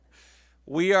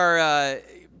We are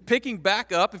picking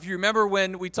back up. If you remember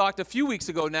when we talked a few weeks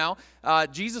ago now,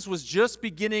 Jesus was just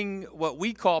beginning what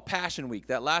we call Passion Week,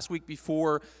 that last week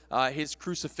before his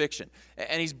crucifixion.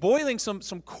 And he's boiling some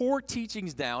core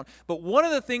teachings down, but one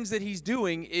of the things that he's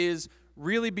doing is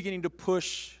really beginning to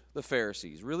push the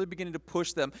Pharisees, really beginning to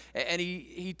push them. And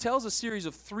he tells a series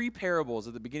of 3 parables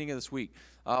at the beginning of this week,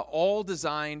 all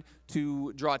designed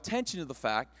to draw attention to the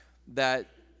fact that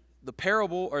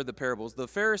the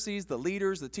Pharisees, the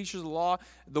leaders, the teachers of the law,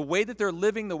 the way that they're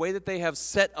living, the way that they have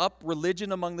set up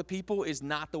religion among the people is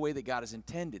not the way that God has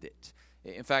intended it.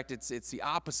 In fact, it's the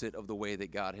opposite of the way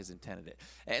that God has intended it.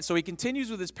 And so he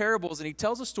continues with his parables, and he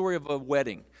tells a story of a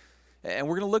wedding. And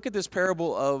we're going to look at this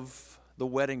parable of the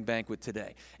wedding banquet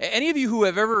today. Any of you who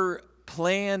have ever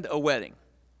planned a wedding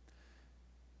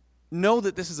know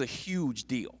that this is a huge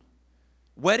deal.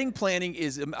 Wedding planning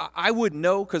is, I would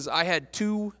know because I had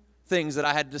 2 things that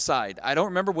I had to decide. I don't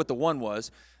remember what the one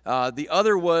was. The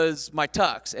other was my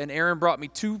tux, and Erin brought me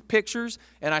 2 pictures,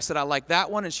 and I said, I like that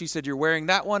one, and she said, you're wearing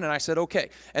that one, and I said,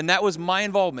 okay. And that was my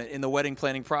involvement in the wedding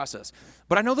planning process.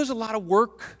 But I know there's a lot of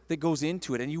work that goes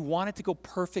into it, and you want it to go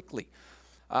perfectly.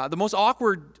 The most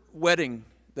awkward wedding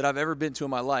that I've ever been to in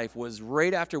my life was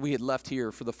right after we had left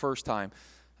here for the first time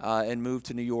and moved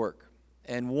to New York.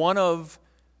 And one of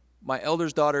my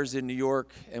eldest daughters in New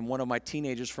York and one of my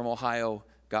teenagers from Ohio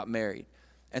got married.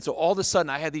 And so all of a sudden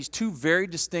I had these 2 very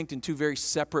distinct and 2 very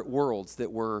separate worlds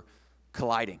that were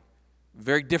colliding.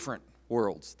 Very different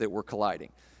worlds that were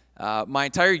colliding. My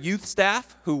entire youth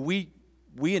staff, who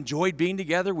we enjoyed being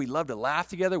together, we loved to laugh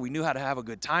together, we knew how to have a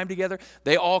good time together,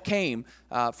 they all came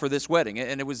for this wedding.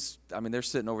 And it was, they're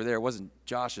sitting over there, it wasn't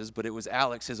Josh's, but it was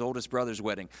Alex, his oldest brother's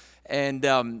wedding.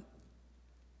 And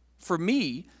for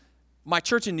me, my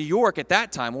church in New York at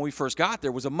that time, when we first got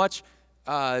there, was a much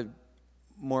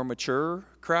more mature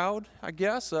crowd, I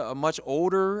guess, a much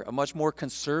older, a much more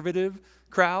conservative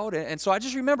crowd. And so I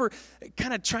just remember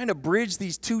kind of trying to bridge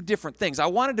these 2 different things. I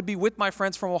wanted to be with my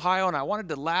friends from Ohio, and I wanted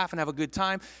to laugh and have a good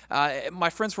time. My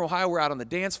friends from Ohio were out on the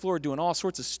dance floor doing all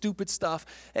sorts of stupid stuff.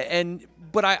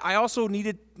 But I also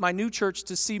needed my new church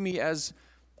to see me as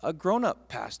a grown-up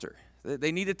pastor.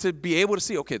 They needed to be able to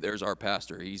see, okay, there's our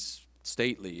pastor. He's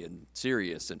stately and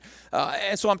serious.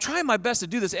 And so I'm trying my best to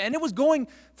do this, and it was going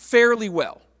fairly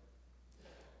well.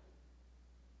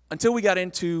 Until we got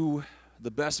into the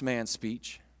best man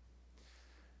speech.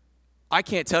 I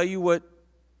can't tell you what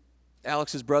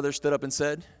Alex's brother stood up and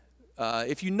said.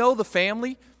 If you know the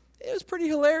family, it was pretty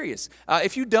hilarious.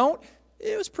 If you don't,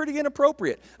 it was pretty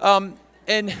inappropriate.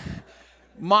 And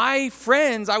my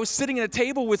friends, I was sitting at a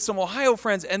table with some Ohio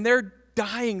friends, and they're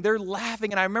dying, they're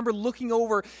laughing, and I remember looking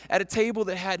over at a table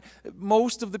that had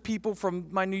most of the people from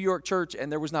my New York church, and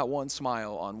there was not one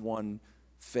smile on one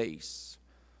face.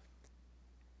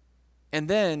 And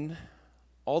then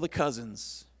all the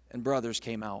cousins and brothers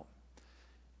came out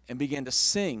and began to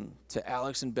sing to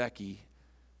Alex and Becky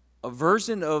a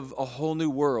version of A Whole New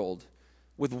World,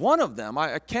 with one of them,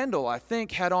 Kendall, I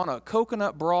think, had on a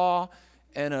coconut bra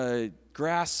and a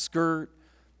grass skirt.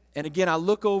 And again, I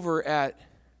look over at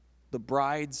the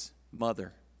bride's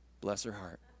mother, bless her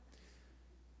heart.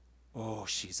 Oh,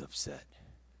 she's upset.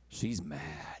 She's mad.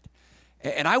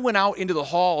 And I went out into the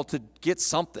hall to get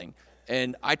something,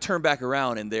 and I turned back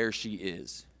around, and there she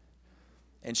is.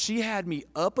 And she had me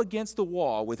up against the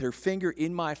wall with her finger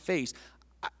in my face.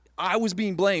 I was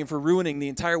being blamed for ruining the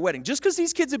entire wedding. Just because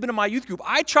these kids have been in my youth group,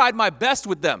 I tried my best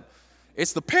with them.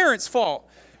 It's the parents' fault.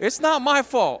 It's not my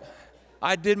fault.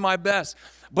 I did my best.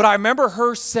 But I remember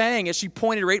her saying, as she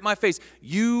pointed right in my face,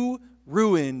 "You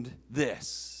ruined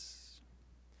this."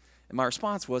 And my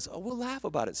response was, "Oh, we'll laugh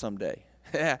about it someday."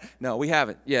 No, we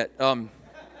haven't yet. That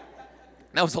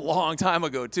was a long time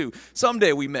ago, too.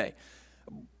 Someday we may.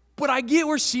 But I get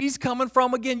where she's coming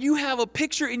from. Again, you have a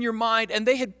picture in your mind, and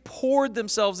they had poured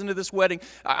themselves into this wedding.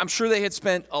 I'm sure they had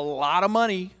spent a lot of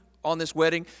money on this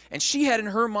wedding, and she had in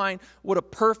her mind what a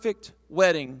perfect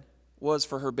wedding was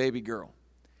for her baby girl.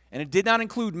 And it did not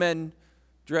include men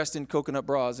dressed in coconut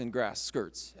bras and grass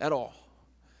skirts at all.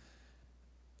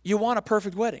 You want a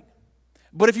perfect wedding.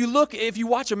 But if you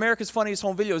watch America's Funniest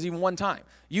Home Videos even one time,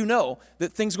 you know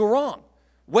that things go wrong.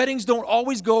 Weddings don't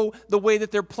always go the way that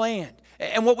they're planned.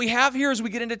 And what we have here as we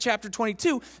get into chapter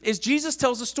 22 is Jesus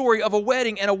tells the story of a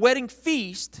wedding and a wedding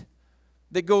feast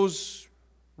that goes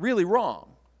really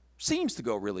wrong, seems to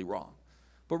go really wrong,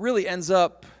 but really ends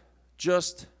up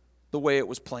just the way it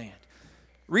was planned.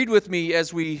 Read with me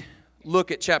as we look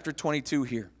at chapter 22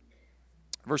 here,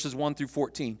 verses 1 through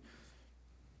 14.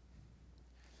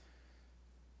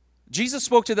 Jesus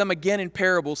spoke to them again in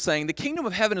parables, saying, "The kingdom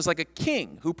of heaven is like a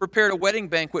king who prepared a wedding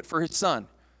banquet for his son.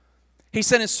 He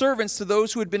sent his servants to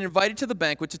those who had been invited to the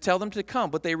banquet to tell them to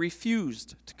come, but they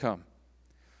refused to come.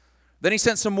 Then he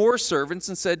sent some more servants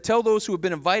and said, tell those who have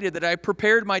been invited that I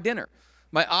prepared my dinner.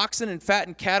 My oxen and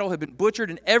fattened cattle have been butchered,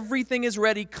 and everything is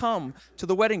ready. Come to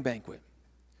the wedding banquet.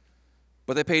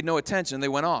 But they paid no attention. They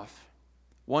went off,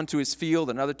 one to his field,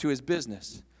 another to his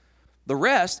business. The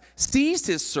rest seized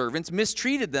his servants,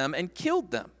 mistreated them, and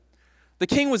killed them. The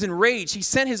king was enraged. He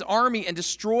sent his army and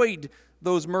destroyed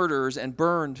those murderers and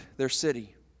burned their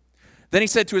city. Then he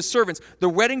said to his servants, the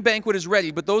wedding banquet is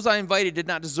ready, but those I invited did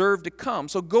not deserve to come.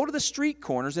 So go to the street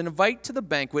corners and invite to the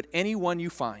banquet anyone you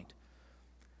find.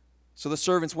 So the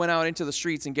servants went out into the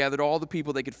streets and gathered all the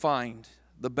people they could find,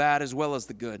 the bad as well as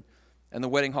the good, and the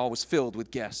wedding hall was filled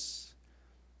with guests.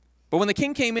 But when the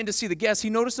king came in to see the guests, he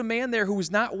noticed a man there who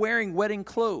was not wearing wedding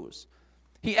clothes.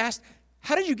 He asked,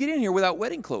 how did you get in here without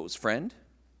wedding clothes, friend?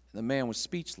 And the man was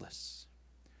speechless.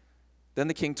 Then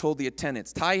the king told the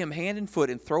attendants, tie him hand and foot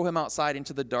and throw him outside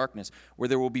into the darkness, where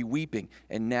there will be weeping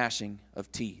and gnashing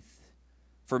of teeth.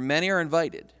 For many are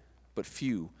invited, but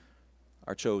few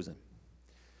are chosen.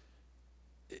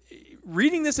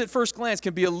 Reading this at first glance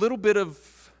can be a little bit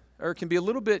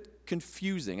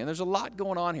confusing, and there's a lot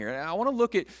going on here. And I want to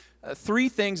look at three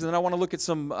things, and then I want to look at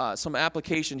some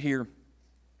application here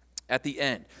at the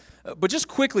end. But just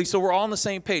quickly, so we're all on the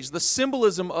same page, the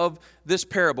symbolism of this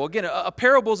parable. Again, a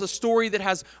parable is a story that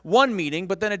has one meaning,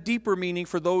 but then a deeper meaning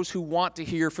for those who want to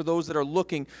hear, for those that are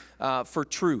looking for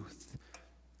truth.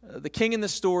 The king in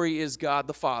this story is God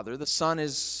the Father. The Son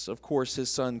is, of course,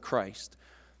 his Son Christ.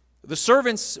 The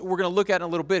servants, we're going to look at in a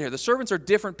little bit here. The servants are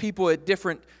different people at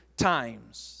different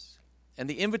times. And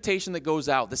the invitation that goes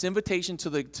out, this invitation to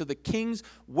the king's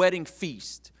wedding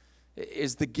feast,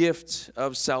 is the gift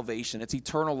of salvation. It's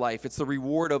eternal life. It's the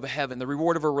reward of heaven, the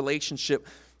reward of a relationship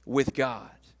with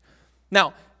God.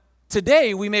 Now,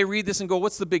 today we may read this and go,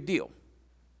 what's the big deal?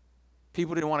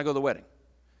 People didn't want to go to the wedding.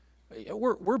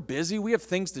 We're busy. We have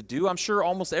things to do. I'm sure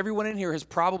almost everyone in here has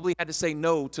probably had to say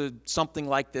no to something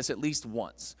like this at least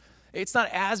once. It's not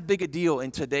as big a deal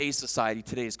in today's society,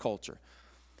 today's culture.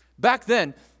 Back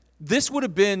then, this would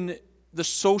have been the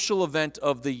social event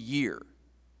of the year.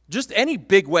 Just any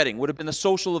big wedding would have been the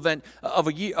social event of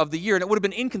the year, and it would have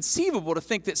been inconceivable to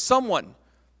think that someone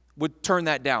would turn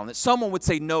that down, that someone would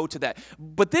say no to that.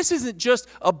 But this isn't just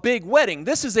a big wedding.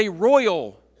 This is a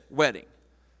royal wedding.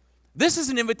 This is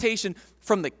an invitation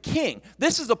from the king.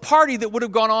 This is a party that would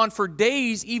have gone on for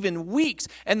days, even weeks.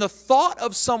 And the thought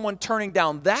of someone turning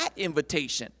down that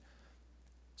invitation.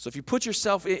 So if you put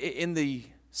yourself in the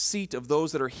seat of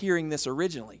those that are hearing this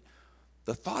originally,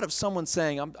 the thought of someone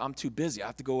saying, I'm too busy. I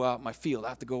have to go out in my field. I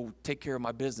have to go take care of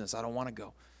my business. I don't want to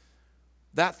go.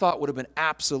 That thought would have been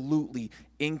absolutely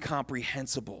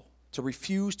incomprehensible, to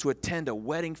refuse to attend a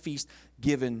wedding feast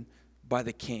given by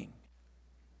the king.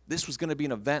 This was going to be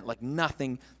an event like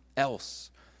nothing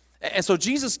else. And so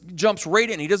Jesus jumps right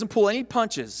in. He doesn't pull any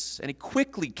punches, and he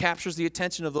quickly captures the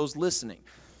attention of those listening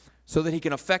so that he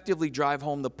can effectively drive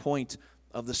home the point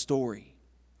of the story,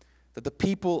 that the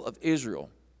people of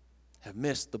Israel have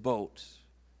missed the boat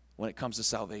when it comes to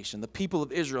salvation. The people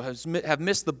of Israel have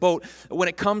missed the boat when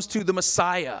it comes to the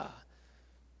Messiah.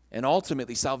 And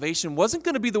ultimately, salvation wasn't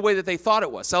going to be the way that they thought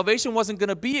it was. Salvation wasn't going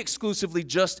to be exclusively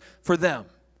just for them.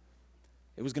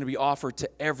 It was going to be offered to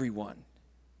everyone.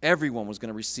 Everyone was going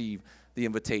to receive the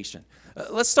invitation.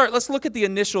 Let's look at the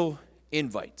initial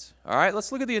invite. All right,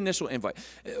 let's look at the initial invite.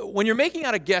 When you're making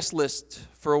out a guest list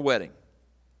for a wedding,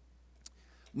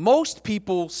 most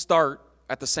people start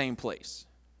at the same place.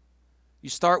 You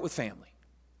start with family.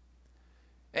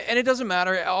 And it doesn't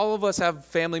matter. All of us have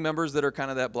family members that are kind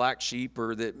of that black sheep,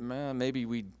 or that maybe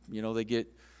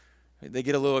they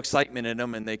get a little excitement in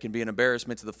them and they can be an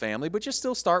embarrassment to the family, but you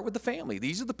still start with the family.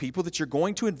 These are the people that you're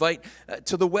going to invite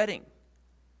to the wedding.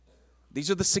 These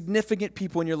are the significant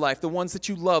people in your life, the ones that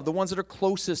you love, the ones that are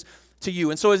closest to you.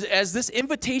 And so as this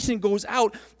invitation goes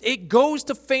out, it goes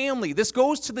to family. This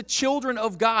goes to the children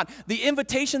of God. The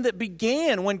invitation that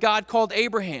began when God called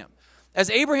Abraham. As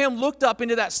Abraham looked up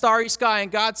into that starry sky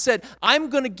and God said, I'm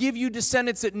going to give you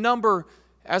descendants that number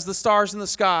as the stars in the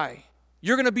sky.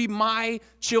 You're going to be my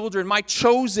children, my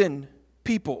chosen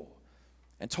people.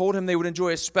 And told him they would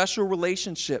enjoy a special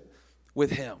relationship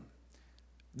with him.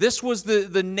 This was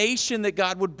the nation that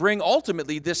God would bring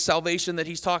ultimately this salvation that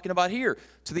he's talking about here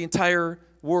to the entire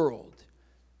world.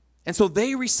 And so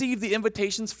they received the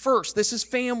invitations first. This is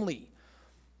family.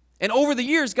 And over the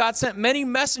years, God sent many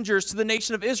messengers to the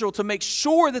nation of Israel to make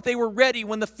sure that they were ready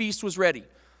when the feast was ready.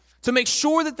 To make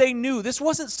sure that they knew this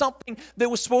wasn't something that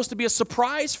was supposed to be a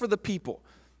surprise for the people.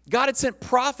 God had sent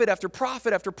prophet after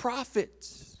prophet after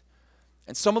prophet.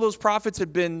 And some of those prophets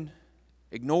had been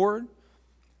ignored.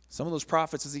 Some of those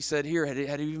prophets, as he said here,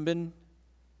 had even been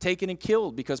taken and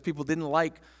killed because people didn't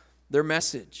like their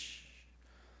message.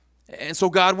 And so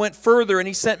God went further, and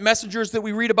he sent messengers that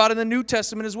we read about in the New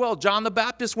Testament as well. John the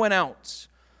Baptist went out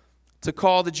to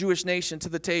call the Jewish nation to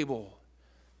the table.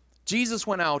 Jesus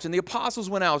went out, and the apostles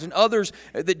went out, and others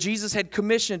that Jesus had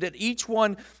commissioned, and each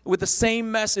one with the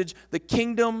same message: the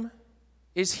kingdom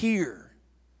is here.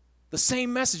 The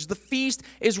same message: the feast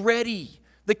is ready.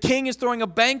 The king is throwing a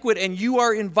banquet, and you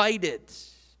are invited.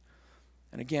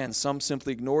 And again, some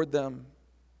simply ignored them.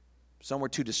 Some were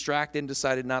too distracted and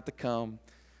decided not to come.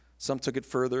 Some took it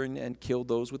further and killed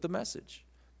those with the message.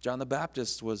 John the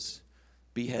Baptist was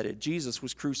beheaded. Jesus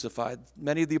was crucified.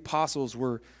 Many of the apostles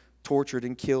were tortured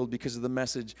and killed because of the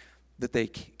message that they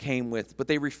came with. But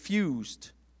they refused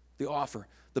the offer.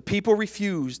 The people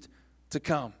refused to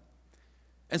come.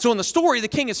 And so in the story, the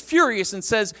king is furious and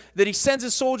says that he sends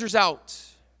his soldiers out,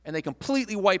 and they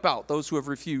completely wipe out those who have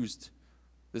refused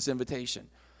this invitation.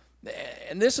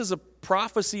 And this is a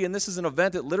prophecy, and this is an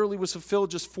event that literally was fulfilled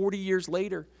just 40 years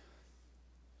later,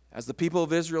 as the people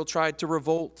of Israel tried to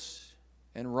revolt,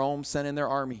 and Rome sent in their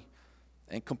army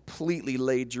and completely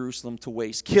laid Jerusalem to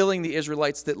waste, killing the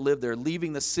Israelites that lived there,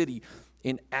 leaving the city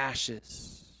in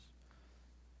ashes.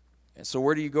 And so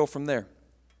where do you go from there?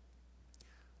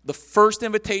 The first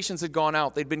invitations had gone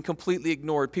out. They'd been completely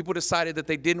ignored. People decided that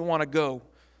they didn't want to go.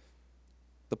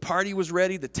 The party was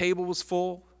ready. The table was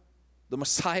full. The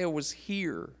Messiah was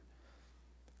here.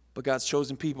 But God's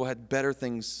chosen people had better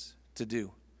things to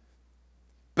do.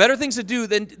 Better things to do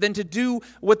than to do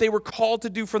what they were called to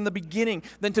do from the beginning,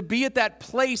 than to be at that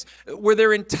place where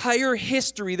their entire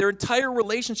history, their entire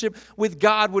relationship with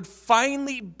God would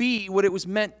finally be what it was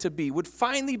meant to be, would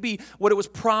finally be what it was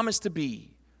promised to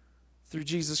be through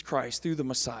Jesus Christ, through the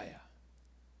Messiah.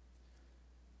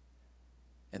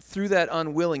 And through that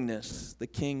unwillingness, the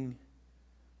king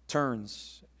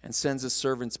turns and sends his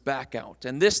servants back out.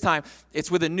 And this time, it's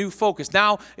with a new focus.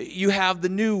 Now you have the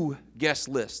new guest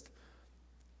list.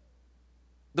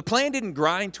 The plan didn't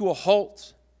grind to a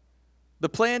halt. The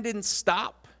plan didn't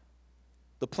stop.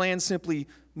 The plan simply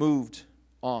moved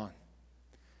on.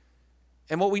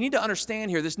 And what we need to understand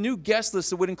here, this new guest list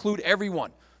that would include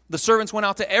everyone. The servants went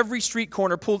out to every street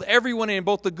corner, pulled everyone in,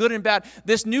 both the good and bad.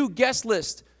 This new guest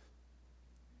list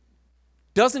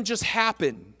doesn't just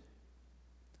happen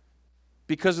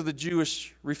because of the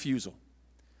Jewish refusal.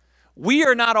 We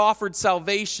are not offered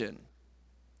salvation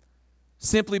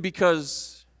simply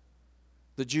because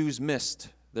the Jews missed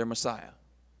their Messiah.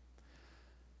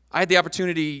 I had the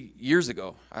opportunity years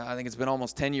ago, I think it's been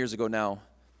almost 10 years ago now,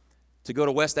 to go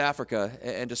to West Africa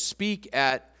and to speak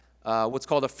at what's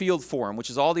called a field forum, which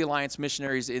is all the Alliance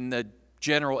missionaries in the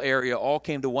general area all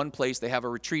came to one place. They have a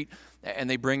retreat, and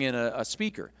they bring in a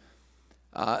speaker.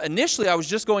 Initially, I was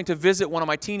just going to visit one of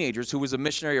my teenagers who was a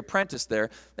missionary apprentice there.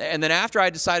 And then after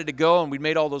I decided to go and we'd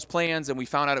made all those plans and we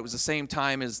found out it was the same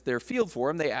time as their field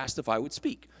forum, they asked if I would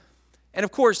speak. And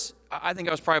of course, I think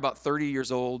I was probably about 30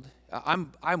 years old.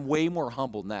 I'm way more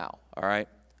humble now, all right?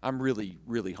 I'm really,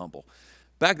 really humble.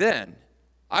 Back then,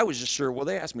 I was just sure, well,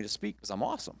 they asked me to speak because I'm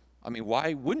awesome. I mean,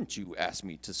 why wouldn't you ask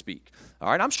me to speak? All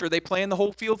right, I'm sure they planned the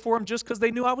whole field for him just because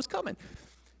they knew I was coming.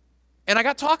 And I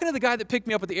got talking to the guy that picked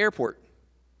me up at the airport.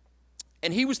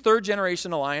 And he was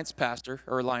third-generation Alliance pastor,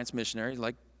 or Alliance missionary.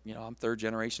 Like, I'm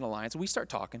third-generation Alliance. And we start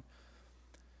talking.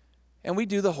 And we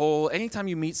do the whole, anytime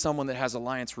you meet someone that has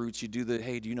Alliance roots, you do the,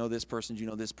 hey, do you know this person? Do you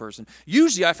know this person?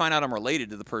 Usually I find out I'm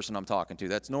related to the person I'm talking to.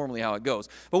 That's normally how it goes.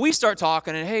 But we start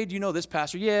talking, and hey, do you know this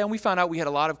pastor? Yeah, and we found out we had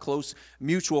a lot of close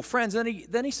mutual friends. And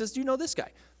then he says, do you know this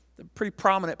guy? The pretty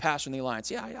prominent pastor in the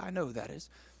Alliance. Yeah, I know who that is.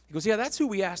 He goes, yeah, that's who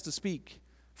we asked to speak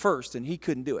first, and he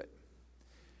couldn't do it.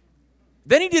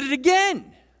 Then he did it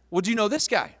again. Well, do you know this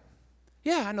guy?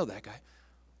 Yeah, I know that guy.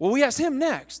 Well, we asked him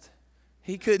next.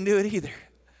 He couldn't do it either.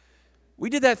 We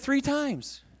did that 3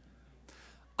 times.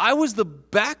 I was the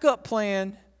backup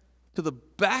plan to the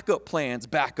backup plan's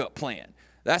backup plan.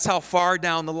 That's how far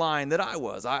down the line that I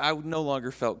was. I no longer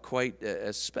felt quite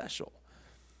as special.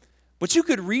 But you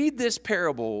could read this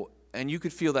parable and you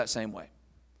could feel that same way.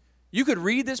 You could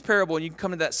read this parable and you can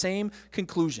come to that same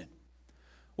conclusion.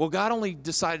 Well, God only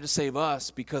decided to save us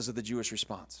because of the Jewish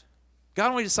response. God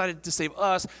only decided to save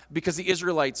us because the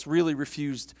Israelites really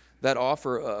refused that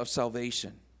offer of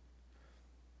salvation.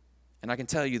 And I can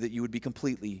tell you that you would be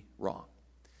completely wrong.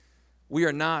 We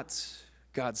are not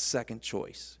God's second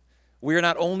choice. We are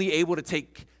not only able to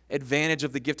take advantage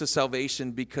of the gift of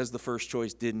salvation because the first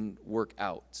choice didn't work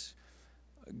out.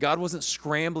 God wasn't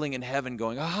scrambling in heaven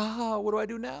going, what do I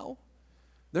do now?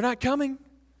 They're not coming.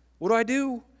 What do I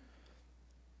do?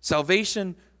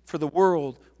 Salvation for the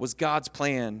world was God's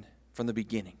plan from the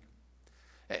beginning.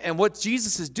 And what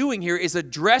Jesus is doing here is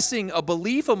addressing a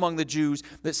belief among the Jews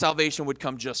that salvation would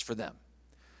come just for them.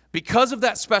 Because of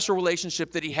that special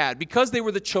relationship that he had, because they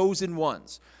were the chosen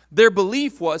ones, their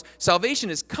belief was salvation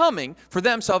is coming. For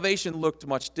them, salvation looked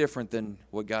much different than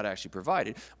what God actually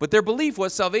provided. But their belief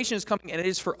was salvation is coming, and it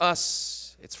is for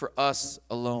us. It's for us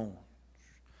alone.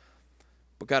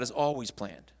 But God has always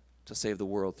planned to save the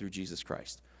world through Jesus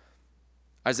Christ.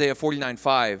 Isaiah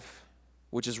 49:5,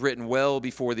 which is written well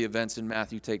before the events in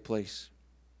Matthew take place.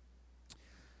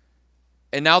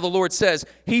 And now the Lord says,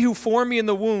 he who formed me in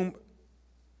the womb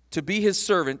to be his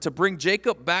servant, to bring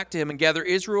Jacob back to him and gather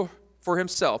Israel for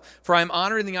himself. For I am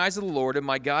honored in the eyes of the Lord, and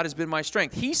my God has been my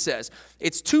strength. He says,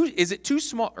 it is too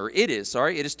small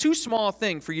a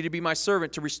thing for you to be my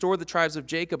servant to restore the tribes of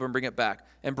Jacob and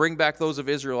bring back those of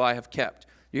Israel I have kept.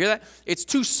 You hear that? It's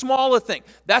too small a thing.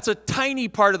 That's a tiny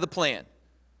part of the plan.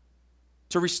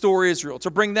 To restore Israel, to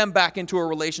bring them back into a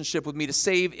relationship with me, to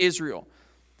save Israel.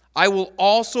 I will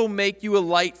also make you a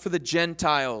light for the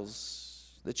Gentiles,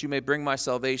 that you may bring my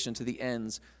salvation to the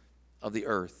ends of the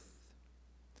earth.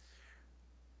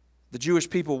 The Jewish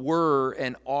people were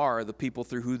and are the people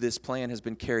through who this plan has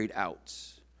been carried out.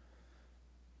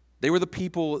 They were the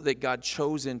people that God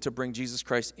chosen to bring Jesus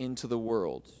Christ into the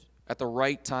world at the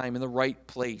right time, in the right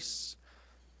place.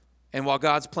 And while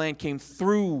God's plan came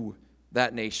through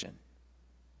that nation,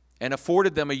 and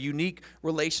afforded them a unique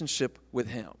relationship with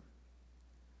him,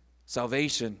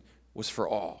 salvation was for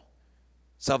all.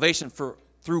 Salvation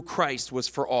through Christ was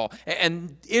for all.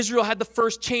 And Israel had the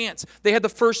first chance. They had the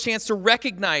first chance to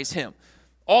recognize him.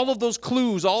 All of those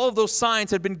clues, all of those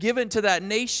signs had been given to that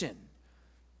nation.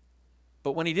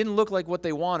 But when he didn't look like what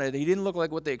they wanted, he didn't look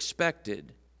like what they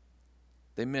expected,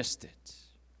 they missed it.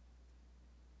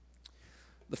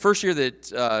 The first year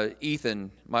that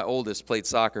Ethan, my oldest, played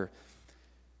soccer,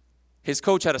 his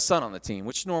coach had a son on the team,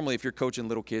 which normally if you're coaching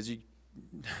little kids,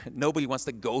 nobody wants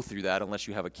to go through that unless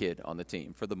you have a kid on the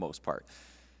team for the most part.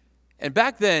 And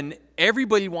back then,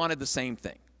 everybody wanted the same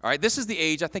thing. All right, this is the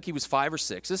age, I think he was 5 or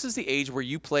 6. This is the age where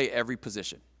you play every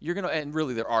position. And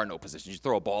really there are no positions. You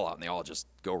throw a ball out and they all just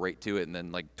go right to it, and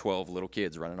then like 12 little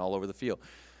kids running all over the field.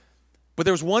 But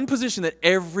there was one position that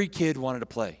every kid wanted to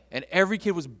play, and every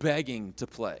kid was begging to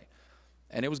play,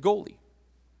 and it was goalie.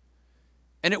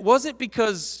 And it wasn't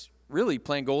because really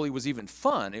playing goalie was even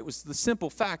fun. It was the simple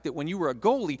fact that when you were a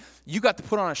goalie, you got to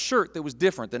put on a shirt that was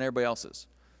different than everybody else's.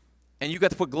 And you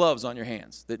got to put gloves on your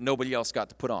hands that nobody else got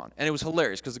to put on. And it was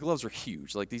hilarious because the gloves were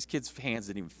huge. Like these kids' hands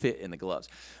didn't even fit in the gloves.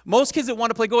 Most kids that wanted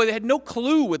to play goalie, they had no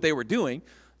clue what they were doing.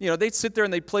 You know, they'd sit there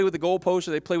and they'd play with the goalpost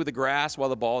or they'd play with the grass while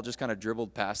the ball just kind of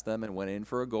dribbled past them and went in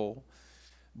for a goal.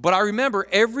 But I remember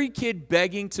every kid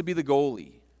begging to be the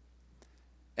goalie.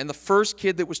 And the first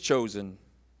kid that was chosen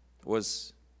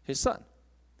was his son.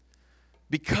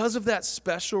 Because of that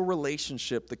special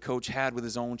relationship the coach had with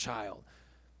his own child,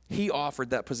 he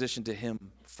offered that position to him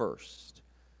first.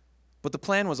 But the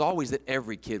plan was always that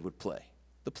every kid would play.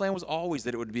 The plan was always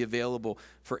that it would be available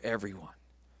for everyone.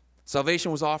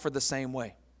 Salvation was offered the same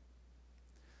way.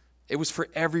 It was for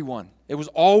everyone. It was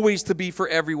always to be for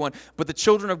everyone. But the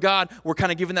children of God were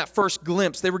kind of given that first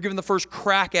glimpse. They were given the first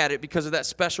crack at it because of that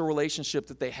special relationship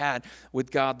that they had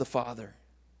with God the Father.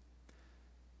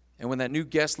 And when that new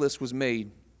guest list was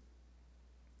made,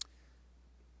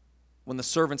 when the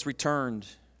servants returned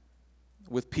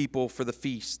with people for the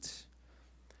feast,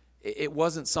 it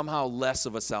wasn't somehow less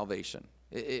of a salvation.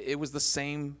 It was the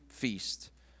same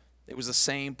feast. It was the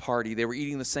same party. They were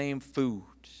eating the same food.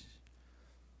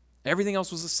 Everything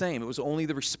else was the same. It was only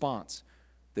the response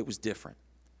that was different.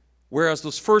 Whereas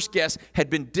those first guests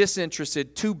had been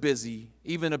disinterested, too busy,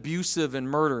 even abusive and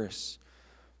murderous,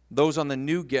 those on the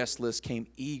new guest list came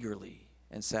eagerly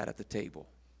and sat at the table.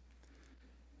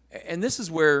 And this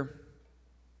is where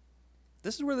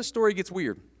the story gets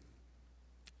weird.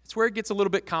 It's where it gets a little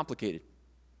bit complicated.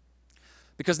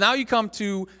 Because now you come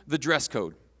to the dress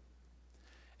code.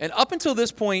 And up until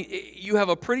this point, you have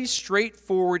a pretty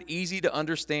straightforward, easy to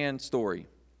understand story.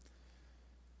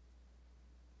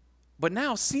 But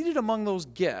now, seated among those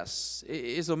guests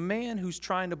is a man who's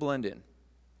trying to blend in.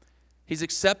 He's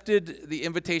accepted the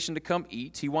invitation to come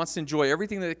eat. He wants to enjoy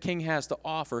everything that the king has to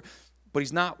offer, but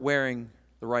he's not wearing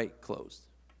the right clothes.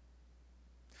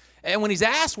 And when he's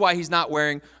asked why he's not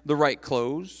wearing the right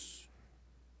clothes,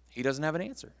 he doesn't have an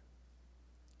answer.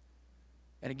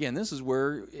 And again, this is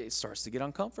where it starts to get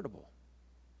uncomfortable.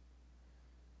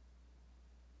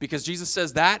 Because Jesus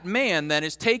says that man then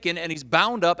is taken and he's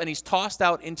bound up and he's tossed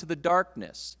out into the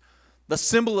darkness, the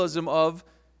symbolism of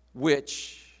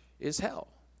which is hell.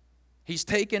 He's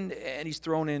taken and he's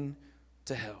thrown into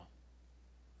to hell.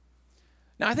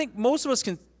 Now, I think most of us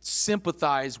can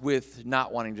sympathize with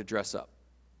not wanting to dress up.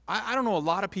 I don't know a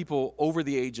lot of people over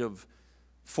the age of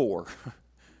 4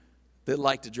 that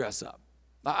like to dress up.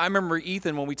 I remember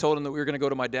Ethan, when we told him that we were going to go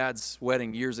to my dad's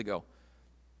wedding years ago,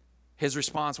 his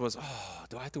response was, "Oh,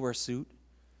 do I have to wear a suit?"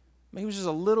 I mean, he was just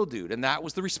a little dude, and that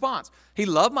was the response. He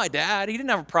loved my dad. He didn't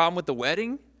have a problem with the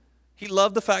wedding. He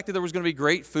loved the fact that there was going to be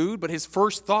great food, but his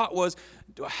first thought was,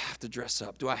 do I have to dress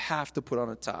up? Do I have to put on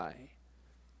a tie?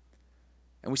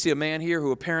 And we see a man here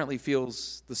who apparently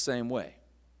feels the same way.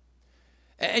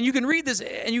 And you can read this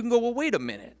and you can go, well, wait a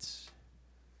minute.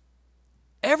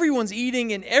 Everyone's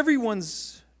eating and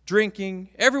everyone's drinking.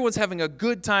 Everyone's having a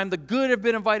good time. The good have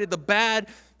been invited. The bad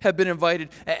have been invited.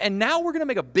 And now we're going to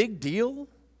make a big deal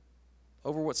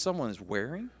over what someone is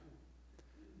wearing?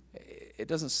 It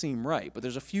doesn't seem right, but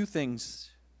there's a few things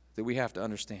that we have to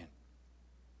understand.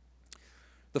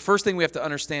 The first thing we have to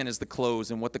understand is the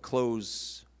clothes and what the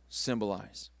clothes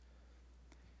symbolize.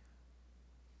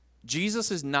 Jesus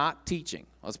is not teaching,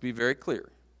 let's be very clear.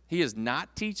 He is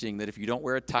not teaching that if you don't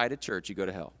wear a tie to church, you go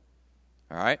to hell.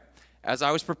 All right? As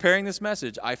I was preparing this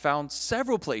message, I found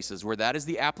several places where that is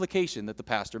the application that the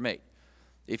pastor made.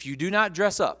 If you do not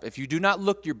dress up, if you do not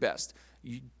look your best,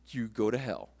 you go to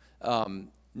hell.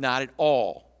 Not at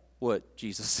all what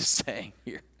Jesus is saying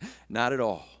here. Not at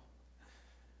all.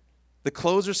 The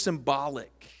clothes are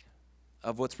symbolic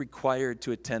of what's required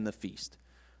to attend the feast.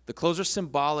 The clothes are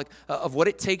symbolic of what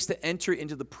it takes to enter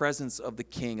into the presence of the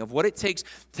King, of what it takes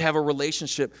to have a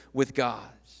relationship with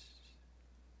God.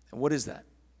 And what is that?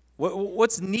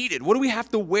 What's needed? What do we have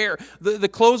to wear? The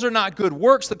clothes are not good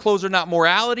works. The clothes are not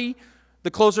morality.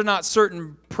 The clothes are not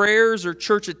certain prayers or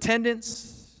church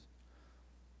attendance.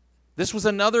 This was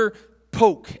another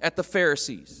poke at the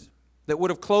Pharisees that would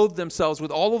have clothed themselves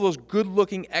with all of those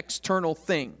good-looking external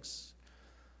things.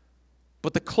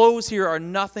 But the clothes here are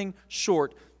nothing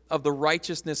short of the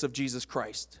righteousness of Jesus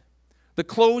Christ. The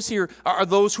clothes here are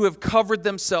those who have covered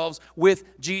themselves with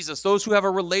Jesus, those who have a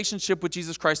relationship with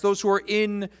Jesus Christ, those who are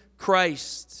in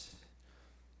Christ.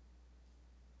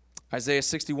 Isaiah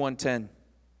 61:10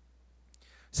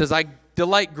 says, I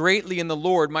delight greatly in the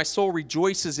Lord. My soul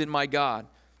rejoices in my God.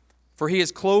 For he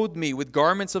has clothed me with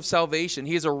garments of salvation.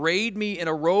 He has arrayed me in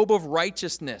a robe of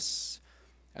righteousness.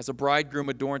 As a bridegroom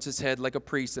adorns his head like a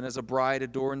priest, and as a bride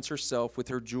adorns herself with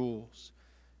her jewels.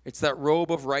 It's that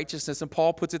robe of righteousness. And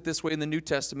Paul puts it this way in the New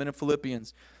Testament in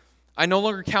Philippians. I no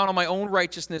longer count on my own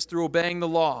righteousness through obeying the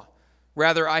law.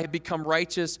 Rather, I have become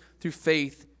righteous through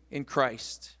faith in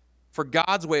Christ. For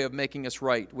God's way of making us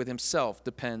right with himself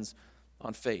depends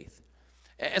on faith.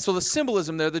 And so the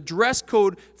symbolism there, the dress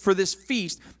code for this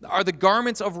feast are the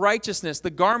garments of righteousness, the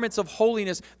garments of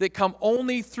holiness that come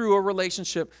only through a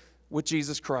relationship with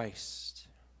Jesus Christ.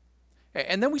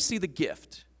 And then we see the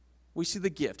gift. We see the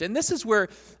gift. And this is where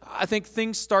I think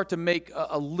things start to make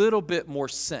a little bit more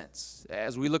sense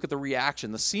as we look at the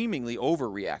reaction, the seemingly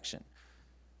overreaction.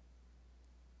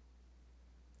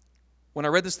 When I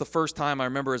read this the first time, I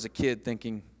remember as a kid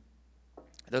thinking,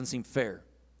 it doesn't seem fair.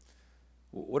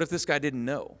 What if this guy didn't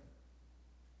know?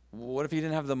 What if he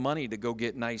didn't have the money to go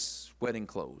get nice wedding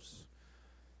clothes?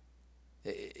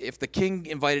 If the king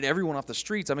invited everyone off the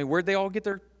streets, I mean, where'd they all get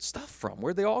their stuff from?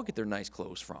 Where'd they all get their nice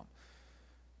clothes from?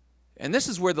 And this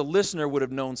is where the listener would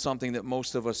have known something that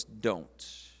most of us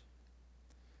don't.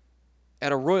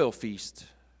 At a royal feast,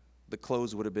 the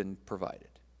clothes would have been provided.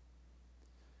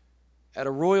 At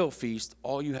a royal feast,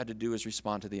 all you had to do is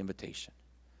respond to the invitation.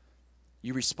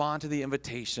 You respond to the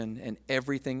invitation, and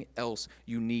everything else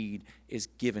you need is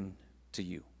given to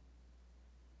you.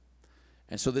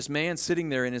 And so this man sitting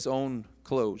there in his own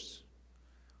clothes,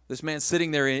 this man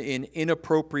sitting there in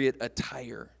inappropriate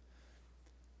attire,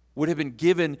 would have been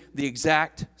given the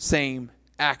exact same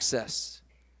access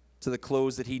to the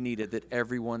clothes that he needed that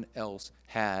everyone else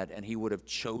had, and he would have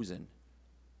chosen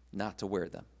not to wear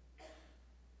them.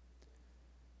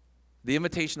 The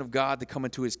invitation of God to come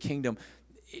into his kingdom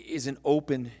is an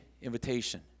open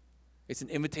invitation. It's an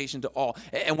invitation to all.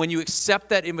 And when you accept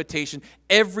that invitation,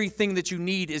 everything that you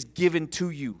need is given to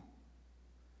you.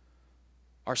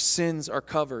 Our sins are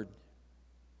covered.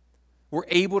 We're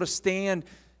able to stand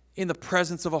in the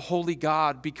presence of a holy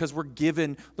God because we're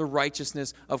given the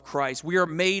righteousness of Christ. We are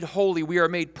made holy. We are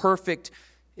made perfect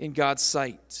in God's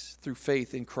sight through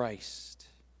faith in Christ.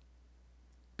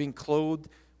 Being clothed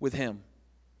with him,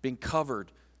 being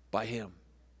covered by him,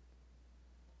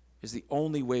 is the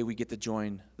only way we get to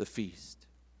join the feast.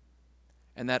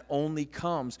 And that only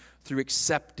comes through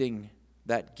accepting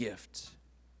that gift.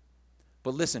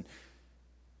 But listen,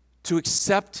 to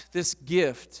accept this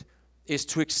gift is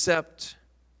to accept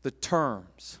the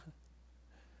terms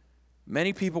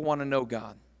Many people want to know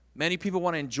God. Many people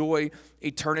want to enjoy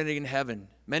eternity in heaven.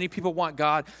 Many people want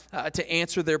God to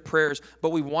answer their prayers, but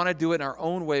we want to do it in our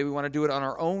own way. We want to do it on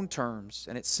our own terms,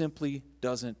 and it simply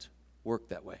doesn't work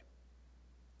that way.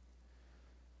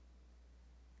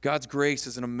 God's grace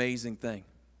is an amazing thing.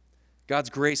 God's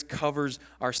grace covers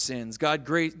our sins. God's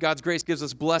grace gives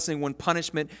us blessing when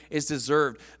punishment is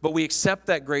deserved, but we accept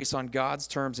that grace on God's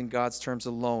terms and God's terms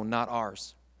alone, not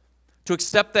ours. To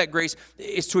accept that grace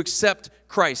is to accept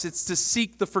Christ. It's to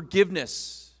seek the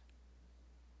forgiveness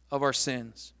of our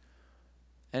sins.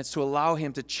 And it's to allow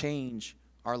him to change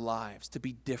our lives, to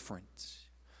be different.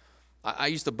 I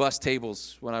used to bus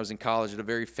tables when I was in college at a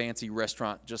very fancy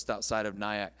restaurant just outside of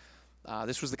Nyack.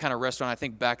 This was the kind of restaurant, I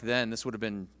think back then, this would have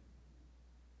been,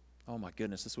 oh my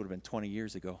goodness, this would have been 20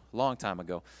 years ago, a long time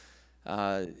ago.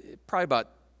 Probably about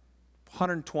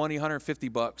 $120,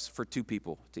 $150 for two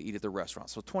people to eat at the restaurant.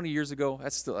 So 20 years ago,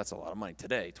 that's a lot of money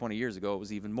today. 20 years ago, it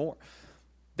was even more.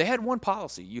 They had one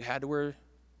policy. You had to wear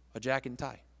a jacket and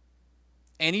tie.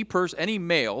 Any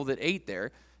male that ate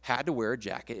there had to wear a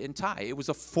jacket and tie. It was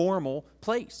a formal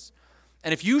place.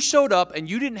 And if you showed up and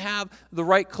you didn't have the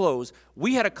right clothes,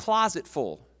 we had a closet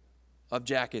full of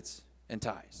jackets and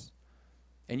ties.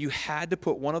 And you had to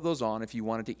put one of those on if you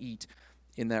wanted to eat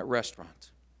in that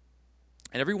restaurant.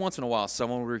 And every once in a while,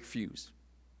 someone would refuse.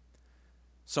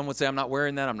 Someone would say, I'm not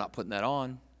wearing that, I'm not putting that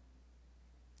on.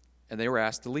 And they were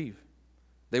asked to leave.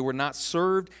 They were not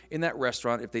served in that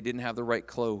restaurant if they didn't have the right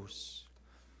clothes.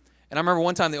 And I remember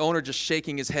one time the owner just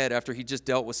shaking his head after he just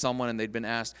dealt with someone and they'd been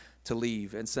asked to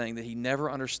leave and saying that he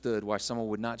never understood why someone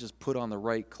would not just put on the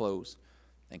right clothes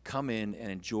and come in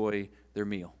and enjoy their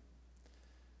meal.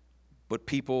 But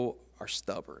people are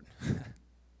stubborn.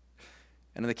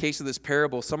 And in the case of this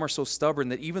parable, some are so stubborn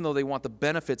that even though they want the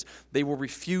benefits, they will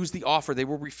refuse the offer. They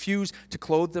will refuse to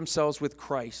clothe themselves with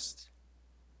Christ.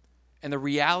 And the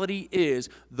reality is,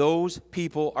 those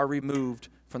people are removed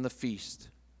from the feast.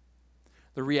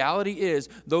 The reality is,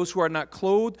 those who are not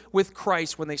clothed with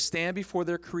Christ when they stand before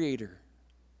their Creator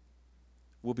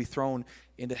will be thrown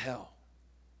into hell.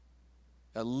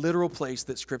 A literal place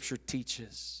that Scripture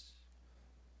teaches.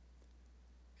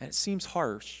 And it seems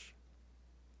harsh.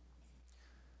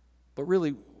 But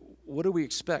really, what do we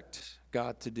expect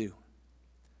God to do?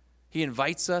 He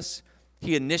invites us.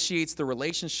 He initiates the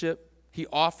relationship. He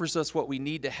offers us what we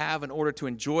need to have in order to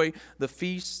enjoy the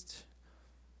feast.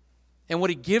 And what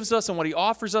he gives us and what he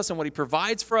offers us and what he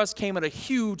provides for us came at a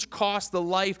huge cost, the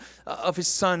life of his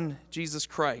Son, Jesus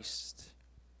Christ.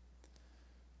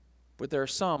 But there are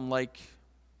some, like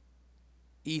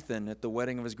Ethan at the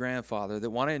wedding of his grandfather, that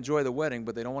want to enjoy the wedding,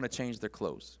 but they don't want to change their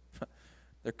clothes.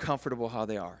 They're comfortable how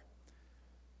they are.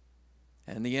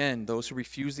 And in the end, those who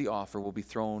refuse the offer will be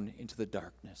thrown into the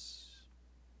darkness.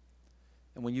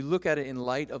 And when you look at it in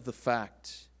light of the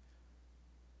fact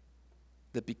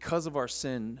that because of our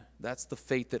sin, that's the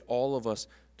fate that all of us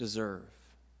deserve,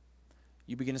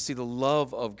 you begin to see the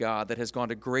love of God that has gone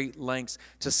to great lengths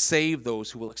to save those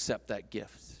who will accept that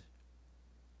gift.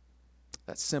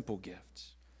 That simple gift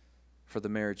for the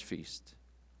marriage feast.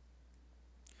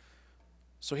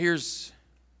 So here's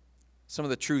some of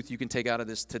the truth you can take out of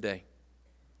this today.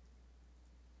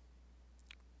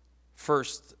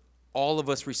 First, all of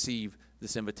us receive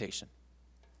this invitation.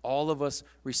 All of us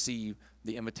receive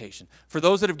the invitation. For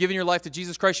those that have given your life to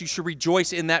Jesus Christ, you should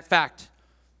rejoice in that fact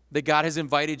that God has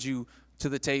invited you to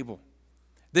the table.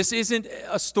 This isn't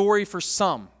a story for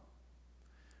some.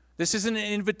 This isn't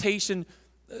an invitation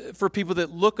for people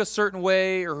that look a certain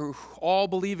way or who all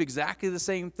believe exactly the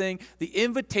same thing. The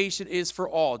invitation is for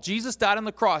all. Jesus died on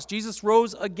the cross. Jesus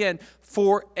rose again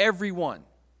for everyone.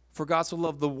 For God so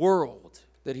loved the world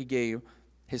that he gave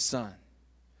his Son.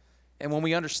 And when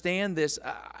we understand this,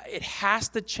 it has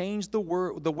to change the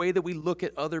way that we look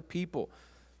at other people.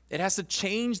 It has to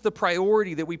change the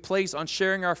priority that we place on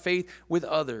sharing our faith with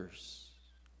others.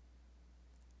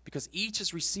 Because each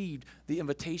has received the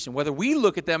invitation. Whether we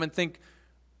look at them and think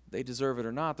they deserve it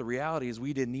or not, the reality is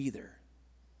we didn't either.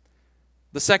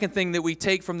 The second thing that we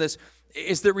take from this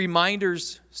is that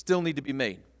reminders still need to be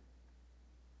made.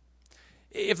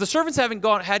 If the servants hadn't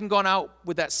gone out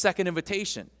with that second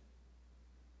invitation,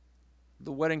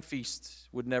 the wedding feast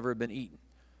would never have been eaten.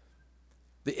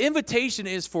 The invitation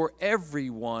is for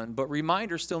everyone, but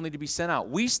reminders still need to be sent out.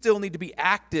 We still need to be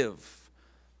active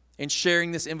in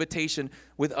sharing this invitation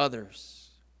with others.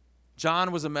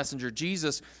 John was a messenger.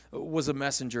 Jesus was a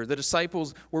messenger. The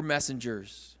disciples were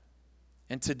messengers.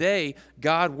 And today,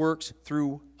 God works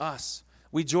through us.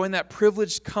 We join that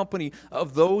privileged company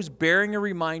of those bearing a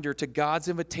reminder to God's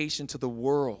invitation to the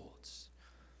world.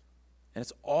 And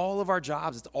it's all of our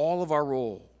jobs. It's all of our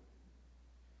role.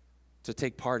 to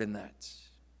take part in that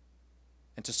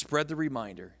and to spread the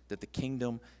reminder that the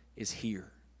kingdom is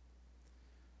here.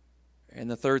 And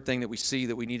the third thing that we see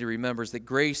that we need to remember is that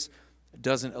grace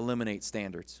doesn't eliminate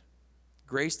standards.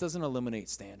 Grace doesn't eliminate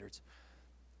standards.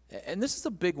 And this is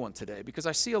a big one today because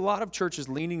I see a lot of churches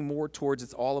leaning more towards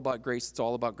it's all about grace, it's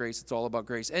all about grace, it's all about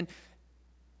grace. And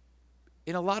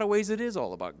in a lot of ways it is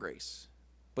all about grace.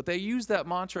 But they use that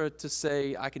mantra to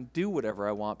say, I can do whatever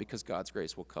I want because God's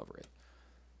grace will cover it.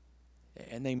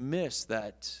 And they miss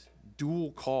that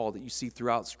dual call that you see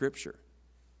throughout Scripture.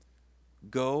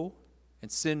 Go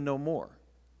and sin no more.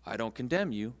 I don't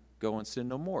condemn you. Go and sin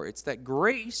no more. It's that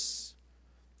grace.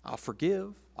 I'll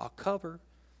forgive. I'll cover.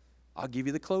 I'll give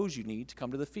you the clothes you need to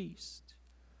come to the feast.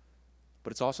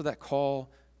 But it's also that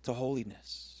call to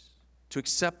holiness. To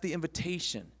accept the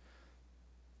invitation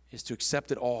is to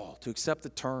accept it all, to accept the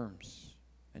terms.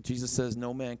 And Jesus says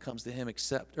no man comes to him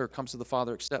except, or comes to the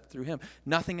Father except through him.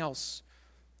 Nothing else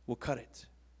will cut it.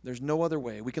 There's no other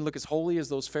way. We can look as holy as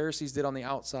those Pharisees did on the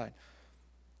outside.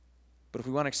 But if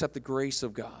we want to accept the grace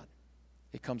of God,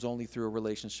 it comes only through a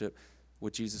relationship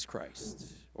with Jesus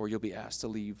Christ, or you'll be asked to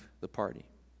leave the party.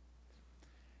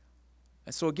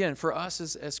 And so again, for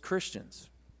us as Christians,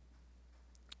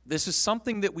 this is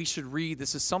something that we should read.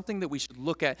 This is something that we should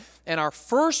look at. And our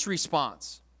first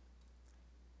response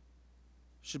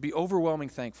should be overwhelming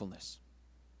thankfulness.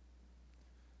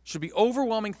 Should be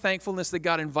overwhelming thankfulness that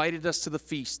God invited us to the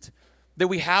feast, that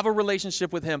we have a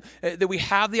relationship with him, that we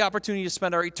have the opportunity to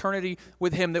spend our eternity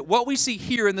with him, that what we see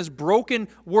here in this broken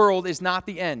world is not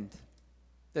the end,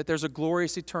 that there's a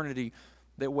glorious eternity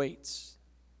that waits.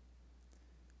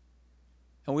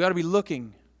 And we ought to be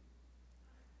looking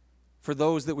for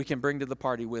those that we can bring to the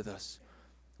party with us.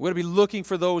 We ought to be looking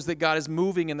for those that God is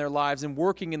moving in their lives and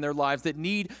working in their lives that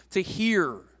need to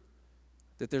hear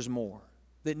that there's more,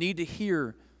 that need to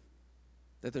hear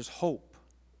that there's hope,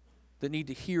 that need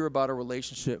to hear about a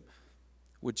relationship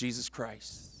with Jesus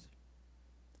Christ.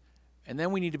 And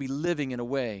then we need to be living in a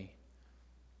way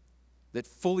that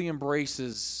fully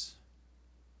embraces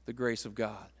the grace of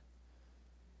God,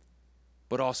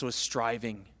 but also is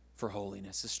striving for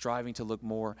holiness, is striving to look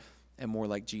more and more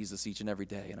like Jesus each and every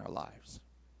day in our lives.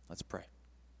 Let's pray.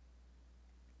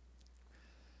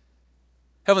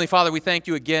 Heavenly Father, we thank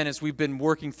you again as we've been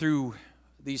working through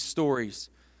these stories.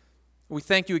 We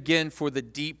thank you again for the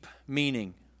deep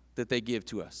meaning that they give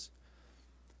to us.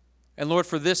 And Lord,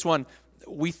 for this one,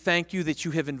 we thank you that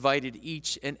you have invited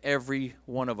each and every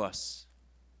one of us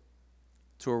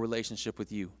to a relationship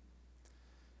with you.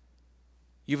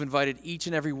 You've invited each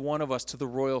and every one of us to the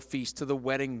royal feast, to the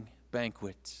wedding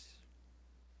banquet.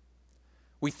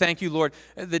 We thank you, Lord,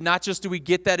 that not just do we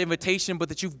get that invitation, but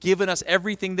that you've given us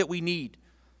everything that we need.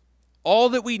 All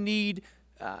that we need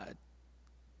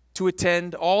to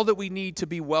attend, all that we need to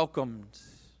be welcomed,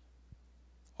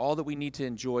 all that we need to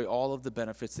enjoy all of the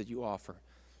benefits that you offer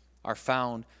are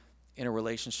found in a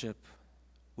relationship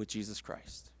with Jesus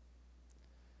Christ.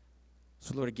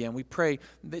 So, Lord, again, we pray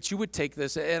that you would take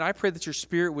this, and I pray that your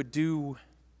Spirit would do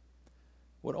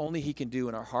what only he can do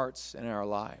in our hearts and in our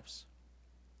lives.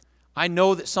 I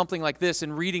know that something like this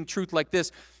and reading truth like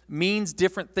this means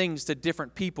different things to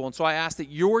different people. And so I ask that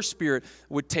your Spirit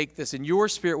would take this and your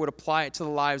Spirit would apply it to the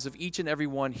lives of each and every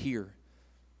one here.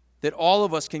 That all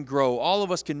of us can grow, all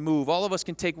of us can move, all of us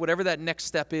can take whatever that next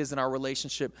step is in our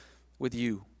relationship with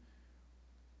you.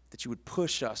 That you would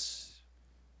push us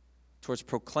towards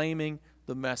proclaiming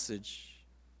the message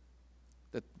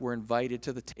that we're invited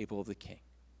to the table of the King.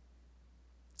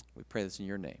 We pray this in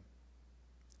your name.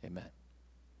 Amen.